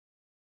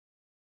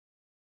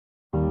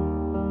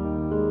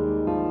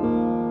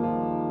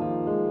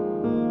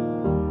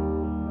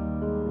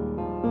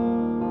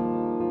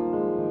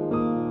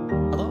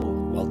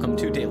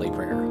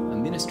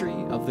ministry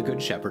of the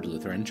Good Shepherd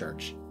Lutheran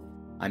Church.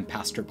 I'm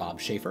Pastor Bob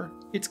Schaefer.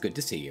 It's good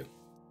to see you.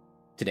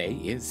 Today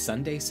is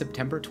Sunday,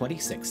 September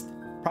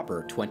 26th,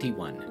 proper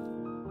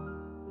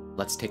 21.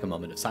 Let's take a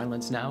moment of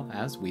silence now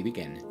as we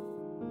begin.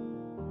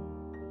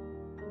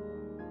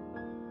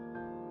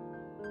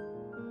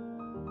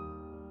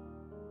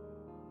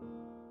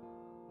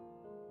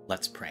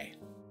 Let's pray.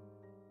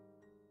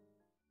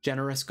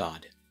 Generous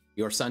God,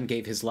 your Son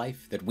gave his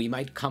life that we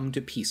might come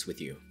to peace with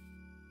you.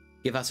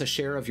 Give us a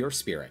share of your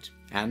Spirit,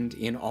 and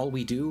in all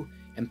we do,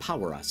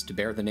 empower us to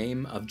bear the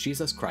name of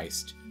Jesus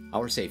Christ,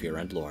 our Savior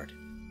and Lord.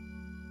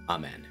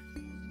 Amen.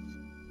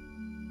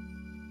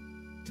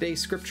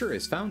 Today's scripture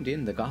is found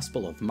in the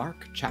Gospel of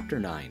Mark, chapter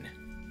 9.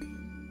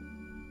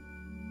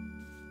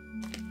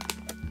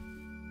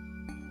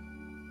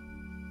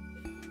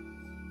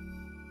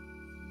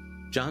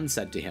 John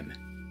said to him,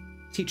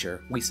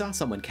 "Teacher, we saw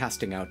someone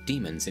casting out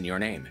demons in your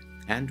name,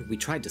 and we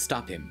tried to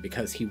stop him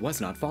because he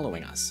was not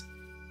following us."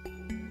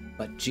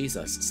 But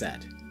Jesus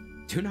said,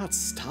 "Do not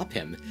stop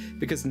him,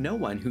 because no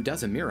one who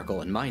does a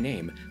miracle in my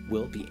name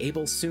will be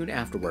able soon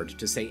afterward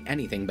to say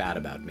anything bad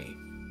about me.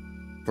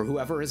 For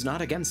whoever is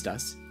not against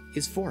us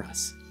is for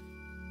us.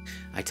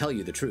 I tell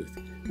you the truth,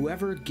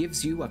 whoever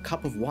gives you a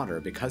cup of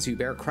water because you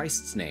bear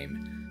Christ's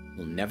name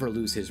will never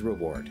lose his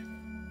reward.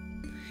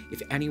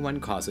 If anyone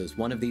causes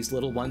one of these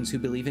little ones who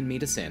believe in me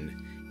to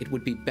sin, it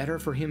would be better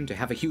for him to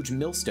have a huge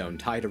millstone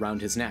tied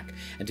around his neck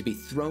and to be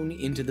thrown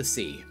into the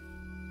sea.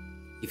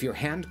 If your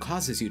hand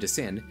causes you to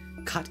sin,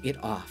 cut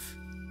it off.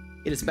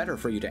 It is better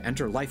for you to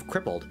enter life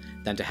crippled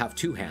than to have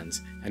two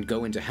hands and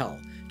go into hell,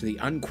 to the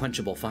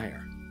unquenchable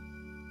fire.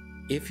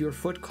 If your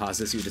foot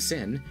causes you to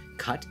sin,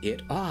 cut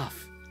it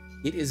off.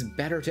 It is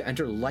better to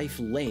enter life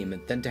lame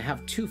than to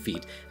have 2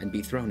 feet and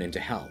be thrown into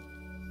hell.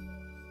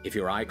 If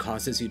your eye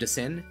causes you to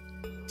sin,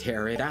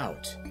 tear it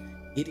out.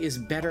 It is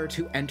better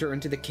to enter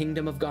into the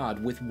kingdom of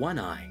God with 1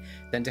 eye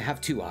than to have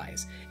 2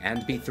 eyes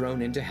and be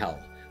thrown into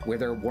hell, where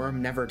their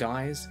worm never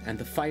dies and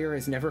the fire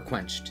is never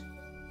quenched.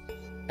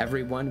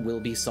 Everyone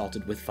will be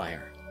salted with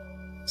fire.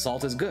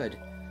 Salt is good,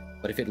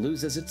 but if it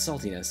loses its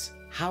saltiness,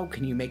 how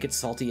can you make it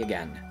salty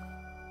again?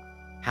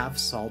 Have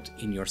salt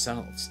in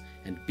yourselves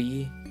and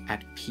be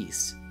at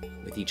peace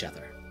with each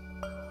other."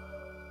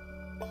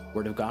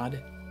 Word of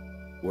God,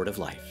 word of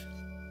life.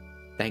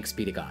 Thanks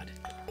be to God.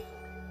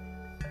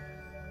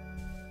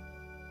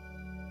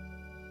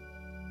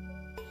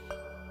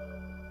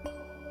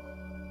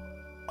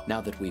 Now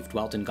that we've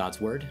dwelt in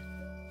God's Word,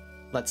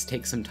 let's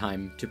take some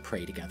time to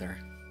pray together.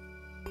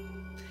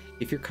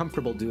 If you're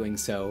comfortable doing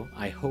so,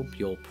 I hope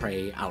you'll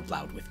pray out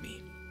loud with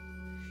me.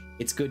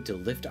 It's good to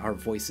lift our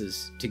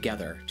voices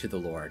together to the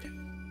Lord.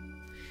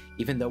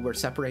 Even though we're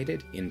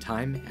separated in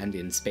time and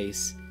in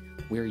space,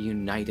 we're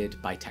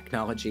united by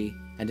technology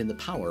and in the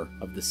power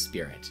of the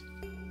Spirit.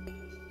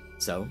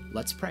 So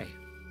let's pray.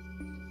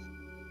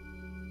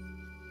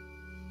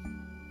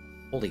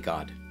 Holy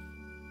God,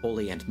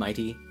 holy and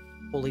mighty,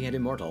 holy and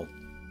immortal,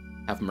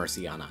 have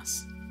mercy on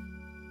us.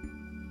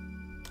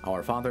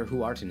 Our Father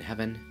who art in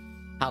heaven,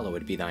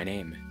 hallowed be thy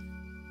name.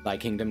 Thy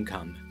kingdom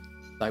come,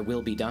 thy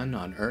will be done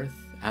on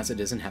earth as it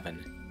is in heaven.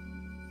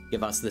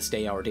 Give us this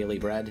day our daily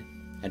bread,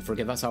 and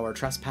forgive us our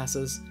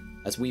trespasses,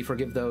 as we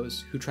forgive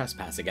those who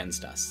trespass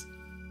against us.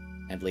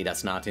 And lead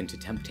us not into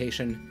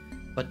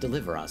temptation, but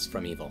deliver us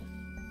from evil.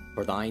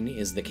 For thine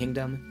is the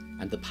kingdom,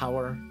 and the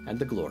power, and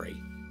the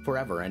glory,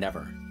 forever and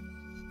ever.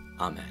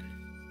 Amen.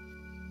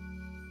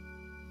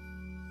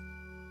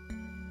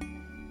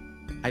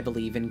 I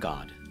believe in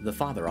God, the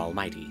Father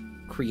Almighty,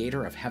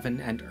 creator of heaven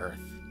and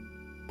earth.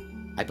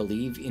 I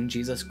believe in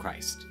Jesus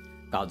Christ,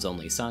 God's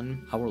only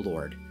Son, our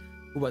Lord,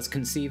 who was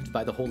conceived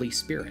by the Holy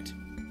Spirit,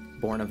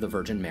 born of the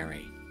Virgin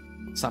Mary,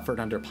 suffered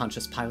under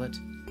Pontius Pilate,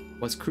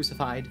 was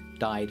crucified,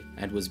 died,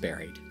 and was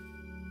buried.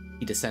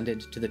 He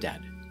descended to the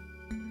dead.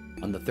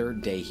 On the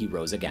 3rd day he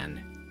rose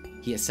again.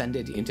 He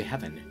ascended into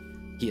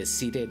heaven. He is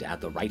seated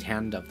at the right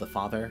hand of the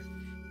Father,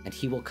 and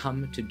he will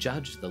come to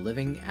judge the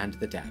living and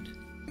the dead.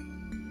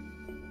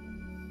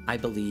 I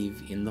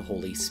believe in the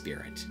Holy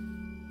Spirit,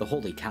 the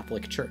Holy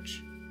Catholic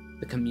Church,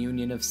 the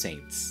communion of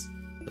saints,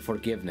 the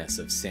forgiveness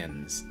of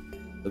sins,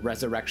 the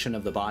resurrection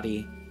of the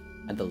body,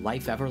 and the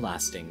life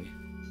everlasting.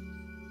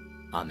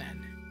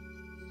 Amen.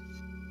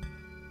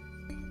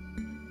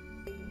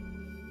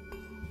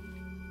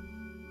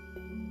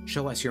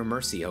 Show us your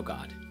mercy, O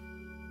God,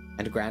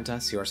 and grant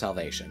us your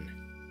salvation.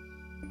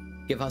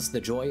 Give us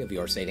the joy of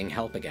your saving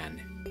help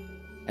again,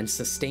 and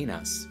sustain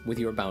us with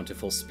your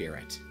bountiful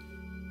Spirit.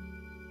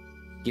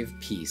 Give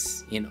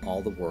peace in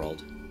all the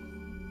world,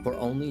 for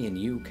only in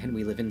you can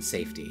we live in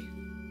safety.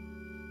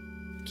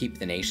 Keep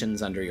the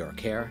nations under your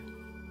care,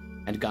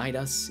 and guide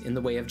us in the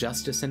way of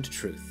justice and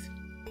truth.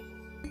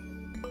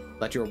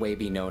 Let your way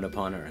be known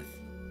upon earth,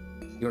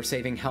 your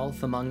saving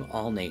health among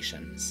all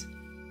nations.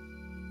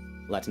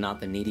 Let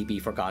not the needy be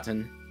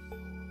forgotten,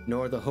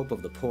 nor the hope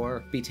of the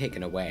poor be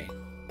taken away.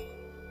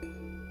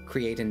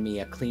 Create in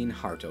me a clean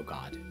heart, O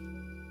God,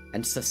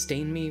 and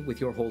sustain me with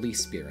your Holy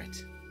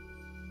Spirit.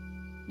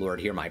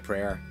 Lord, hear my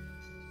prayer,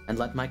 and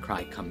let my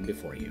cry come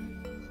before you.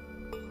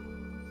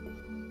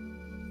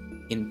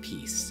 In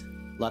peace,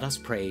 let us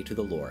pray to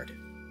the Lord.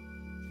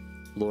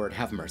 Lord,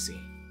 have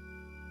mercy.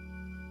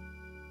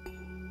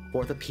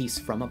 For the peace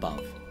from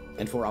above,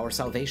 and for our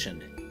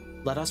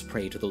salvation, let us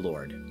pray to the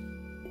Lord.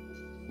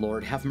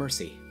 Lord, have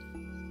mercy.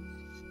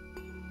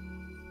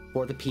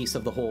 For the peace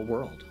of the whole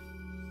world,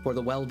 for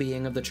the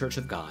well-being of the Church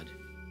of God,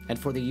 and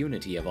for the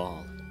unity of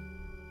all,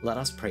 let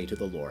us pray to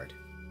the Lord.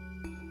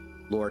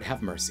 Lord,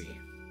 have mercy.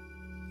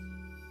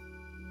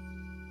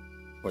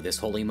 For this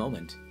holy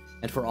moment,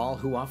 and for all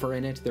who offer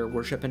in it their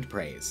worship and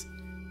praise,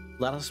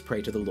 let us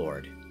pray to the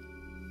Lord.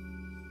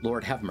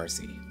 Lord, have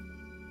mercy.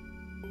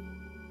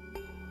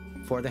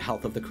 For the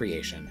health of the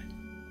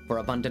creation, for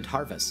abundant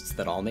harvests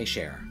that all may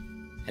share,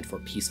 and for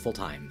peaceful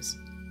times,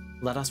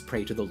 let us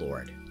pray to the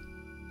Lord.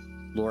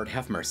 Lord,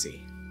 have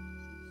mercy.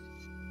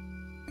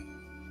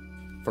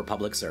 For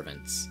public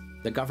servants,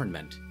 the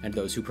government, and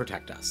those who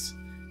protect us,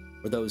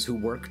 for those who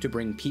work to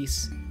bring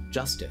peace,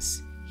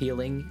 justice,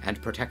 healing,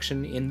 and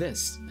protection in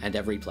this and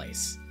every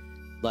place,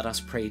 let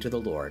us pray to the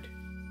Lord.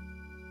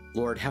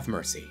 Lord, have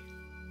mercy.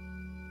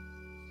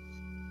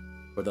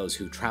 For those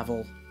who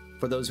travel,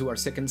 for those who are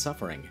sick and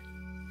suffering,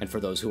 and for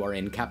those who are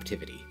in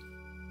captivity,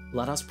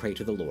 let us pray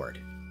to the Lord.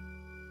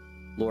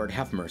 Lord,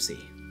 have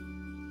mercy.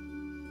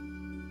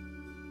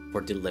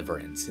 For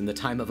deliverance in the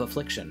time of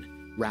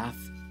affliction,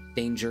 wrath,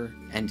 danger,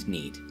 and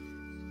need,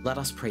 let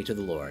us pray to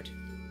the Lord.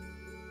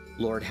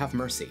 Lord, have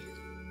mercy.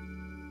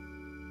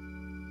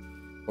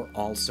 For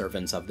all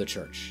servants of the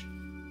Church,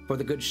 for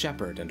the Good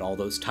Shepherd and all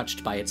those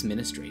touched by its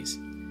ministries,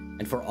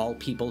 and for all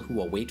people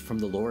who await from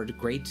the Lord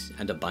great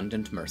and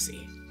abundant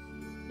mercy,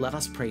 let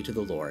us pray to the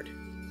Lord.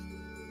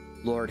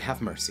 Lord,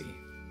 have mercy.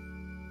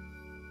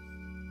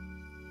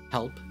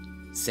 Help,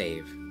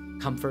 save,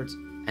 comfort,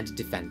 and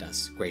defend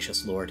us,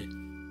 gracious Lord.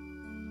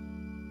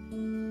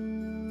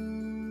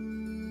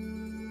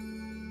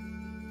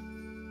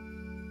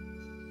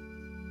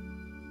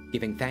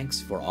 Giving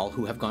thanks for all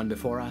who have gone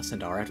before us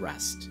and are at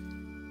rest,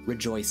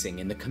 rejoicing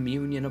in the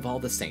communion of all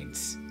the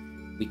saints,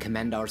 we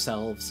commend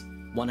ourselves,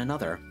 one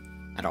another,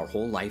 and our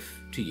whole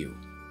life to you,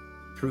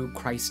 through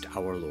Christ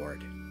our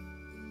Lord.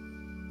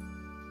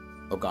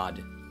 O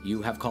God,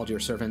 you have called your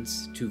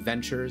servants to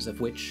ventures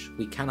of which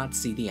we cannot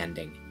see the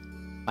ending,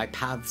 by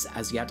paths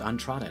as yet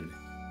untrodden,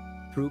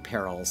 through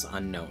perils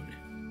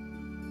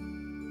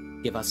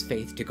unknown. Give us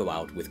faith to go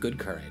out with good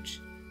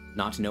courage,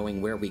 not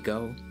knowing where we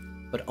go,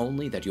 but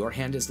only that your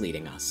hand is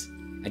leading us,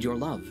 and your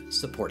love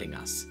supporting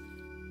us.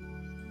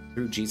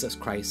 Through Jesus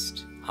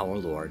Christ, our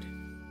Lord.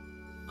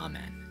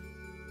 Amen.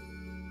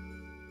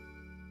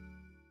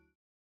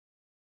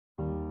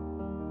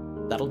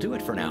 That'll do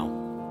it for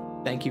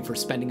now. Thank you for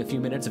spending a few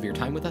minutes of your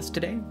time with us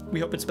today. We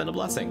hope it's been a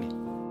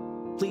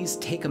blessing. Please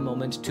take a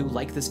moment to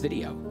like this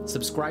video,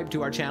 subscribe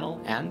to our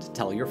channel, and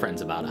tell your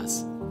friends about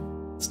us.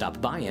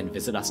 Stop by and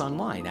visit us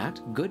online at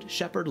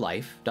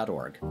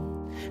goodshepherdlife.org.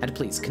 And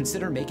please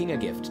consider making a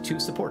gift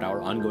to support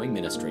our ongoing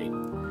ministry.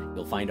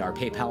 You'll find our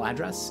PayPal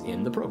address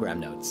in the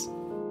program notes.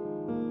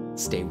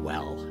 Stay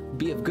well,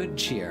 be of good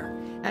cheer,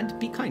 and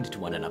be kind to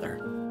one another.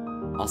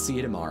 I'll see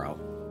you tomorrow.